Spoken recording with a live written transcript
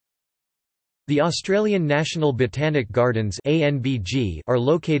The Australian National Botanic Gardens (ANBG) are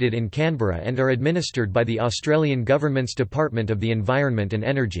located in Canberra and are administered by the Australian Government's Department of the Environment and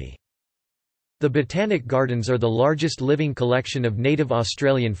Energy. The Botanic Gardens are the largest living collection of native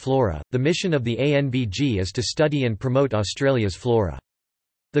Australian flora. The mission of the ANBG is to study and promote Australia's flora.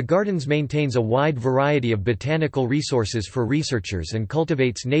 The gardens maintains a wide variety of botanical resources for researchers and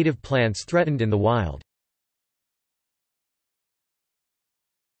cultivates native plants threatened in the wild.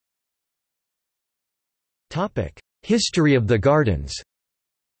 History of the gardens.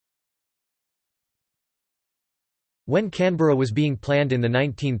 When Canberra was being planned in the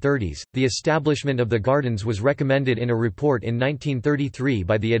 1930s, the establishment of the gardens was recommended in a report in 1933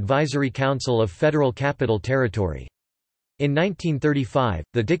 by the Advisory Council of Federal Capital Territory. In 1935,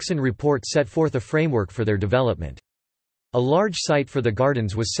 the Dixon Report set forth a framework for their development. A large site for the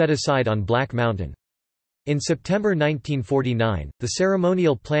gardens was set aside on Black Mountain. In September 1949, the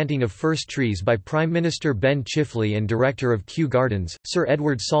ceremonial planting of first trees by Prime Minister Ben Chifley and director of Kew Gardens, Sir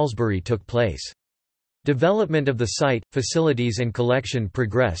Edward Salisbury took place. Development of the site, facilities and collection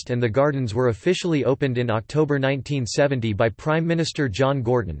progressed and the gardens were officially opened in October 1970 by Prime Minister John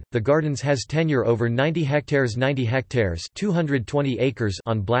Gorton. The gardens has tenure over 90 hectares 220 acres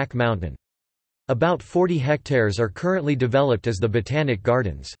on Black Mountain. About 40 hectares are currently developed as the Botanic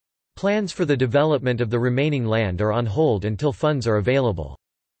Gardens. Plans for the development of the remaining land are on hold until funds are available.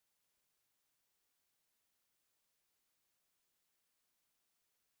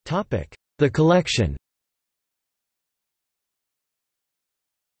 The collection.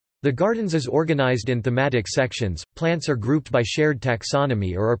 The gardens is organized in thematic sections. Plants are grouped by shared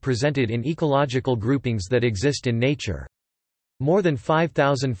taxonomy or are presented in ecological groupings that exist in nature. More than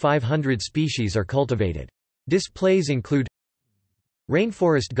 5,500 species are cultivated. Displays include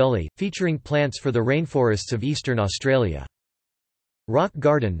Rainforest Gully, featuring plants for the rainforests of eastern Australia. Rock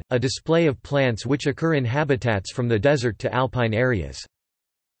Garden, a display of plants which occur in habitats from the desert to alpine areas.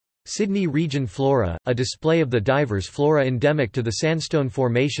 Sydney Region Flora, a display of the divers flora endemic to the sandstone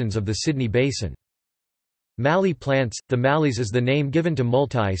formations of the Sydney Basin. Mallee plants, the mallees is the name given to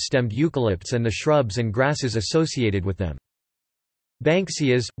multi-stemmed eucalypts and the shrubs and grasses associated with them.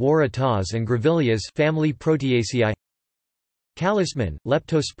 Banksias, Waratahs and Grevilleas family Proteaceae. Callismon,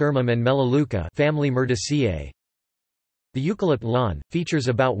 Leptospermum and Melaleuca family Myrtaceae. The eucalypt lawn, features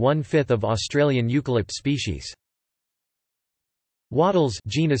about 1/5 of Australian eucalypt species. Wattles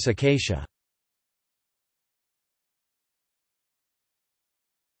genus Acacia.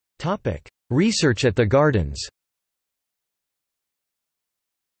 Research at the gardens.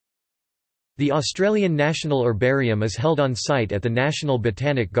 The Australian National Herbarium is held on site at the National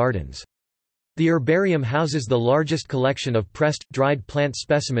Botanic Gardens. The herbarium houses the largest collection of pressed, dried plant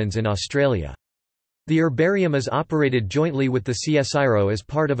specimens in Australia. The herbarium is operated jointly with the CSIRO as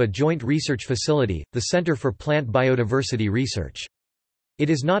part of a joint research facility, the Centre for Plant Biodiversity Research. It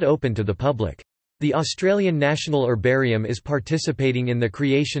is not open to the public. The Australian National Herbarium is participating in the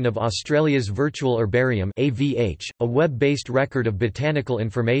creation of Australia's Virtual Herbarium (AVH), a web-based record of botanical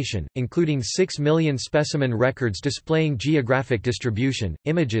information, including 6 million specimen records displaying geographic distribution,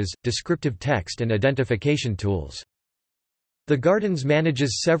 images, descriptive text and identification tools. The Gardens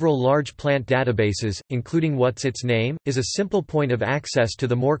manages several large plant databases, including What's Its Name, is a simple point of access to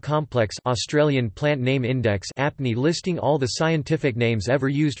the more complex Australian Plant Name Index (APNI) listing all the scientific names ever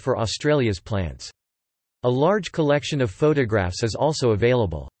used for Australia's plants. A large collection of photographs is also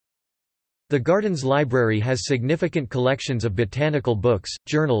available. The Gardens Library has significant collections of botanical books,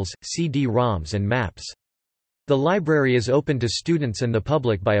 journals, CD-ROMs and maps. The library is open to students and the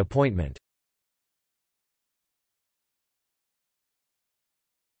public by appointment.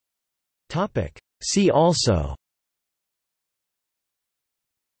 See also: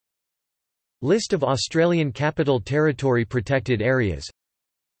 List of Australian Capital Territory protected areas,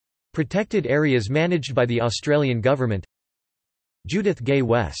 protected areas managed by the Australian Government, Judith Gay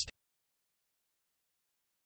West.